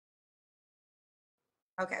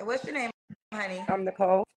Okay, what's your name, honey? I'm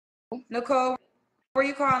Nicole. Nicole, where are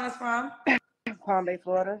you calling us from? Palm Bay,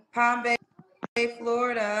 Florida. Palm Bay,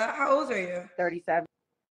 Florida. How old are you? 37.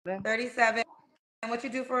 37. And what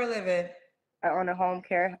you do for a living? I own a home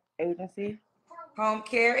care agency. Home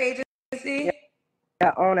care agency? Yeah,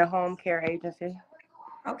 I own a home care agency.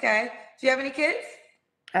 Okay. Do you have any kids?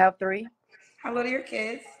 I have 3. How old are your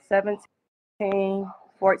kids? 17,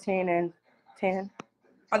 14, and 10.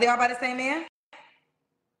 Are they all by the same man?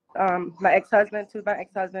 My ex-husband, 2 by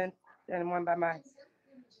ex-husband, and 1 by my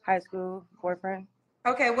high school boyfriend.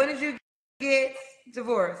 Okay, when did you get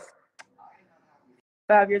divorced?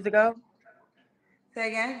 5 years ago. Say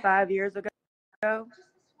again? 5 years ago.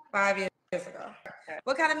 5 years ago.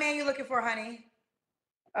 What kind of man you looking for, honey?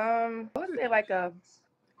 I would say like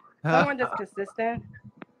someone just consistent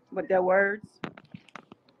with their words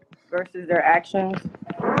versus their actions.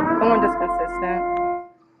 Someone just consistent.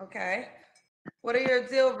 Okay. What are your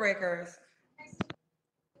deal breakers?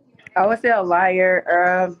 I would say a liar,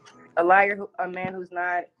 a man who's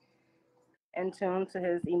not in tune to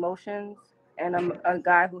his emotions, and a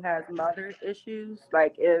guy who has mother issues.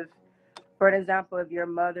 Like if, for example, if your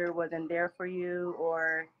mother wasn't there for you,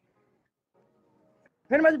 or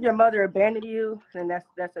pretty much if your mother abandoned you, then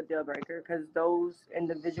that's a deal breaker, because those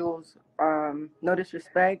individuals, no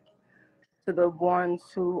disrespect to the ones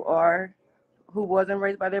who wasn't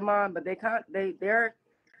raised by their mom, but they're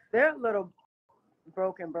a little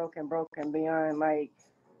broken beyond like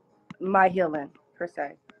my healing per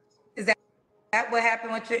se. Is that what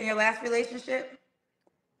happened with in your last relationship?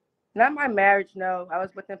 Not my marriage, no. I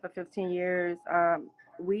was with him for 15 years.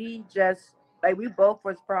 We both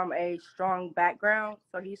was from a strong background.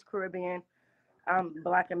 So he's Caribbean, I'm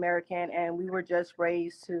Black American, and we were just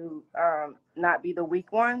raised to not be the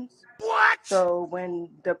weak ones. What? So when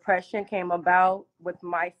depression came about with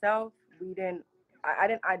myself, I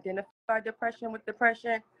didn't identify depression with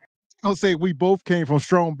depression. I'll say we both came from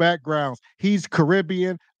strong backgrounds. He's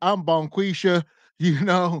Caribbean. I'm Bonquisha. You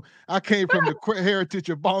know, I came from the heritage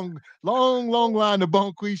of long line of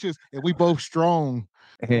Bonquishas, and we both strong.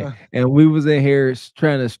 And we was in here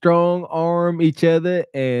trying to strong arm each other,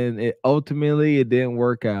 and ultimately it didn't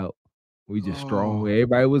work out. We just strong.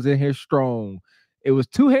 Everybody was in here strong. It was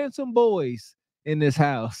 2 handsome boys in this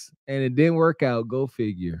house, and it didn't work out. Go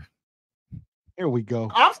figure. Here we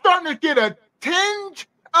go. I'm starting to get a tinge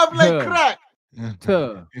of like crack.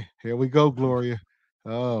 Here we go, Gloria.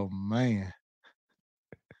 Oh man.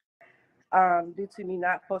 Due to me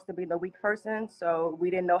not supposed to be the weak person, so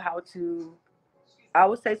we didn't know how to, I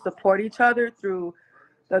would say, support each other through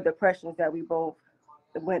the depressions that we both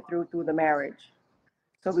went through the marriage.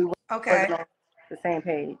 So we wasn't on the same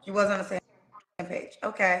page. You wasn't on the same page.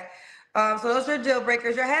 Okay. So those are deal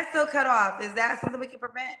breakers. Your head's still cut off. Is that something we can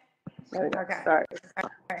prevent? Okay. Sorry. All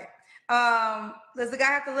right. Does the guy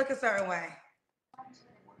have to look a certain way?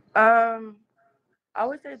 I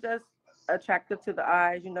would say just attractive to the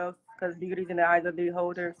eyes, because beauty's in the eyes of the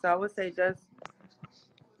beholder. So I would say just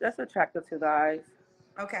attractive to the eyes.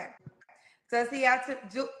 Okay. Does he have to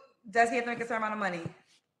make a certain amount of money?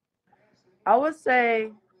 I would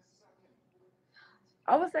say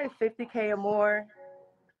 50K or more.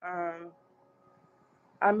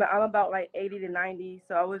 I'm about like 80 to 90,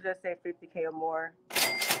 so I would just say 50K or more.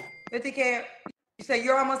 50K. You say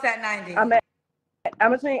you're almost at 90.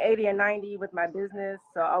 I'm between 80 and 90 with my business,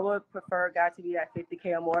 so I would prefer a guy to be at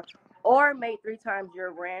 50K or more, or make 3 times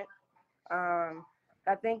your rent.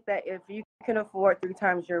 I think that if you can afford 3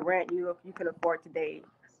 times your rent, you can afford to date.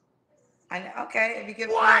 I know. Okay, if you can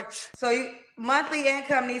afford, so monthly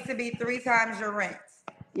income needs to be 3 times your rent.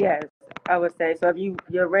 Yes, I would say. So if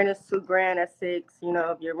your rent is $2,000, that's 6.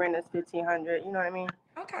 If your rent is $1,500, you know what I mean?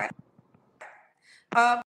 Okay.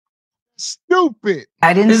 Stupid.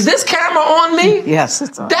 Is this camera on me? Yes,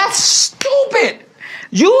 it's on. That's stupid.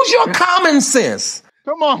 Use your common sense.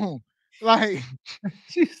 Come on. Like,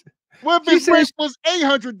 what if his rent was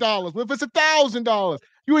 $800? What if it's $1,000?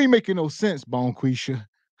 You ain't making no sense, Bonquisha.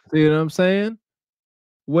 See what I'm saying?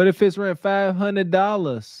 What if his rent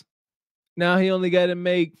 $500? Now he only got to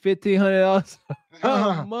make $1,500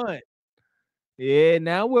 a month. Yeah,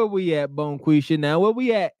 now where we at, Bonquisha? Now where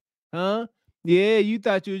we at? Huh? Yeah, you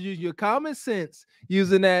thought you was using your common sense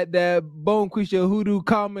using that Bonquisha hoodoo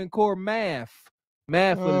common core math for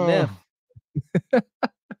the Neff.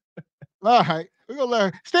 All right, we're gonna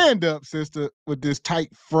let her stand up, sister, with this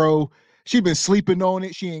tight fro. She been sleeping on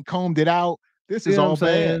it. She ain't combed it out. This is all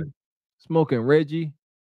bad. Smoking Reggie.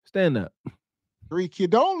 Stand up. 3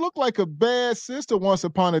 kids. Don't look like a bad sister once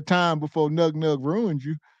upon a time before Nug Nug ruined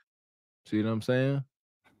you. See what I'm saying?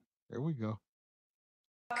 There we go.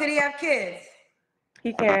 Could he have kids?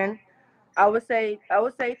 He can. I would say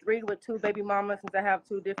 3 with 2 baby mamas since I have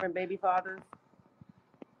 2 different baby fathers.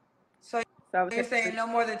 So I would you're say saying no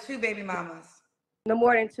more than 2 baby mamas. no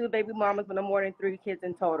more than 2 baby mamas, but no more than 3 kids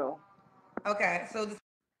in total. Okay, so the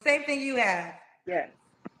same thing you have. Yes.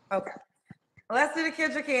 Okay. Let's do the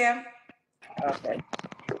Kendra Cam. Okay.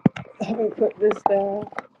 Let me put this down.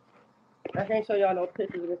 I can't show y'all no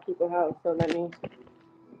pictures of this people's house, so let me.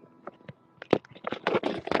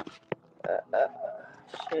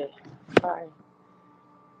 Shit. Sorry.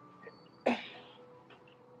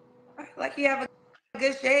 Like you have a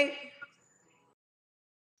good shape.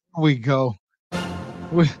 We go.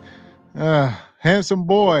 We, handsome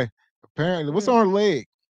boy. Apparently, what's on her leg?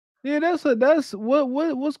 Yeah, that's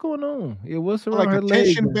what's going on? Yeah, what's around Like a her leg?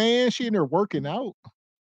 tension band. She in there working out.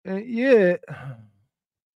 And yeah.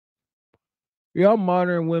 Y'all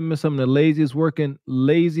modern women, some of the laziest working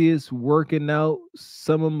out,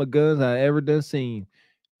 some of my guns I ever done seen.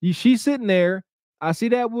 She's sitting there. I see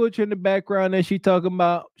that wheelchair in the background, and she talking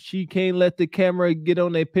about she can't let the camera get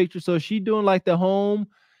on that picture. So she doing like the home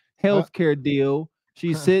healthcare deal.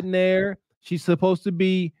 She's sitting there. She's supposed to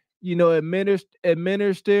be,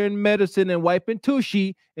 administering medicine and wiping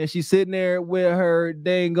tushy, and she's sitting there with her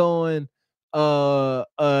dang going thigh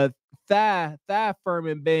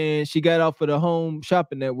firming band she got off of the Home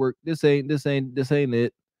Shopping Network. This ain't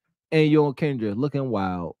it. And you on Kendra looking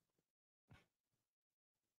wild.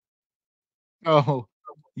 Oh,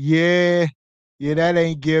 yeah. Yeah, that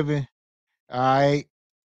ain't giving. All right.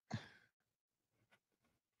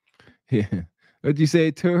 Yeah. What you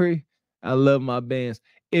say, Turi? I love my bands.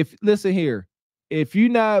 Listen here, if you're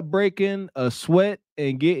not breaking a sweat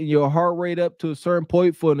and getting your heart rate up to a certain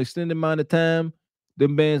point for an extended amount of time,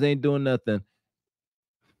 them bands ain't doing nothing.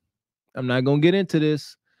 I'm not gonna get into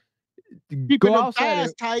this. Keeping Go them outside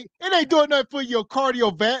thighs tight. It ain't doing nothing for your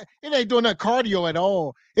cardio vet. It ain't doing nothing cardio at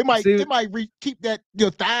all. It might keep that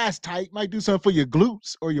your thighs tight. Might do something for your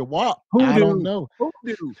glutes or your walk. I don't know. Who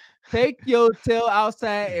do? Take your tail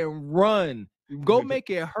outside and run. Go make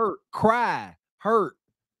it hurt. Cry. Hurt.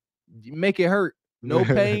 Make it hurt. No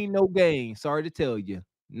pain, no gain. Sorry to tell you.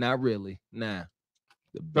 Not really. Nah.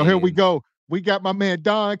 So here we go. We got my man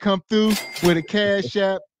Don come through with a cash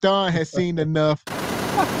app. Don has seen enough. All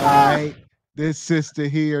right. This sister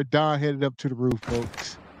here, Don headed up to the roof,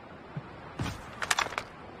 folks.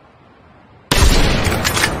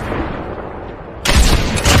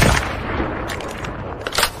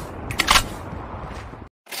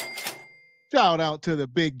 Shout out to the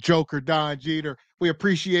big joker, Don Jeter. We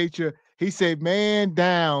appreciate you. He said, man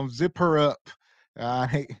down, zip her up. All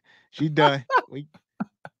right. She done.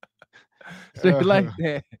 So you like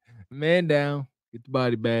that. Man down. Get the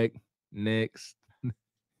body back. Next.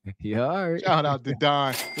 Yeah, all right. Shout out to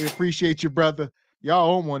Don. We appreciate you, brother.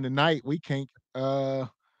 Y'all on one tonight. We can't get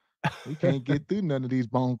through none of these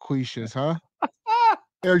bonquishas, huh?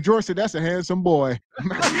 Eric George said that's a handsome boy.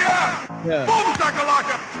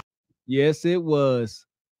 Yeah. Yes, it was.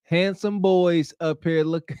 Handsome boys up here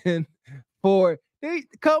looking for.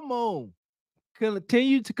 Come on.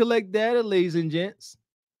 Continue to collect data, ladies and gents.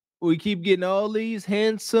 We keep getting all these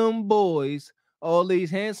handsome boys, all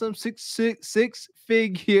these handsome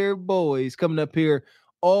six-figure boys coming up here,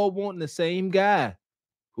 all wanting the same guy.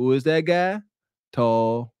 Who is that guy?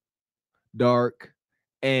 Tall, dark,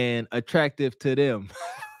 and attractive to them.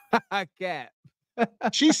 Cap.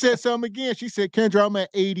 She said something again. She said, Kendra, I'm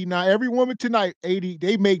at 89. Every woman tonight, 80,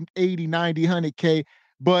 they make 80, 90, 100K.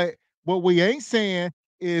 But what we ain't saying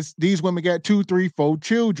is these women got 2, 3, 4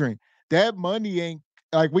 children. That money ain't,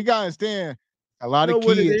 like, we got to understand a lot of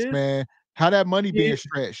kids, man. How that money being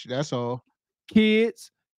stretched. That's all.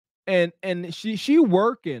 Kids, and she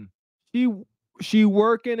working. She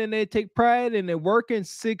working, and they take pride in it, working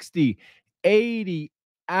 60, 80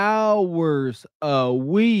 hours a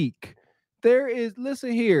week. There is,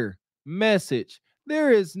 listen here, message.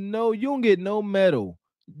 There is no, you don't get no medal.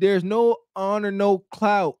 There's no honor, no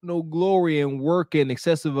clout, no glory in working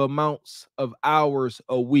excessive amounts of hours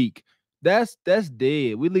a week. That's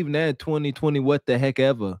dead. We leaving that in 2020. What the heck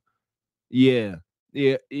ever. Yeah.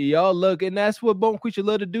 Y'all look, and that's what Bone Creature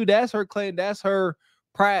love to do. That's her claim. That's her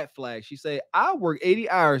pride flag. She say, I work 80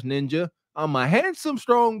 hours, ninja. I'm a handsome,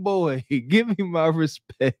 strong boy. Give me my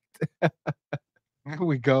respect. There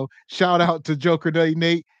we go. Shout out to Joker Day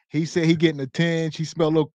Nate. He said he getting a tinge. He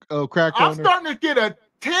smelled a little crack on her. I'm starting to get a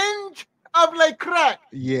tinge of like crack.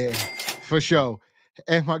 Yeah, for sure.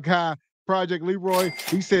 And my guy, Project Leroy,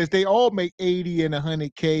 he says they all make 80 and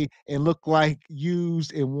 100K and look like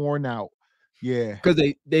used and worn out. Yeah. Because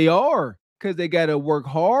they are. Because they got to work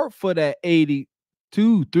hard for that 80,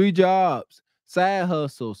 2, 3 jobs, side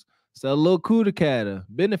hustles, It's a little coup de cata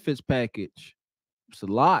benefits package. It's a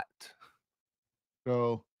lot.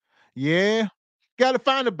 So, yeah, got to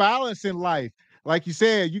find a balance in life. Like you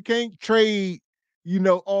said, you can't trade,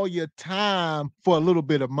 all your time for a little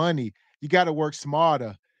bit of money. You got to work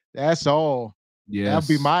smarter. That's all. That'd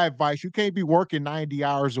be Yes. my advice. You can't be working 90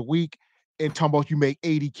 hours a week and talking about you make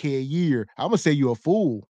 80K a year. I'm gonna say you're a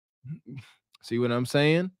fool. See what I'm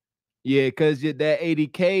saying? Yeah, because that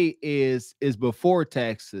 80K is before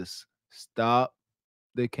taxes. Stop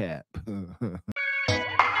the cap.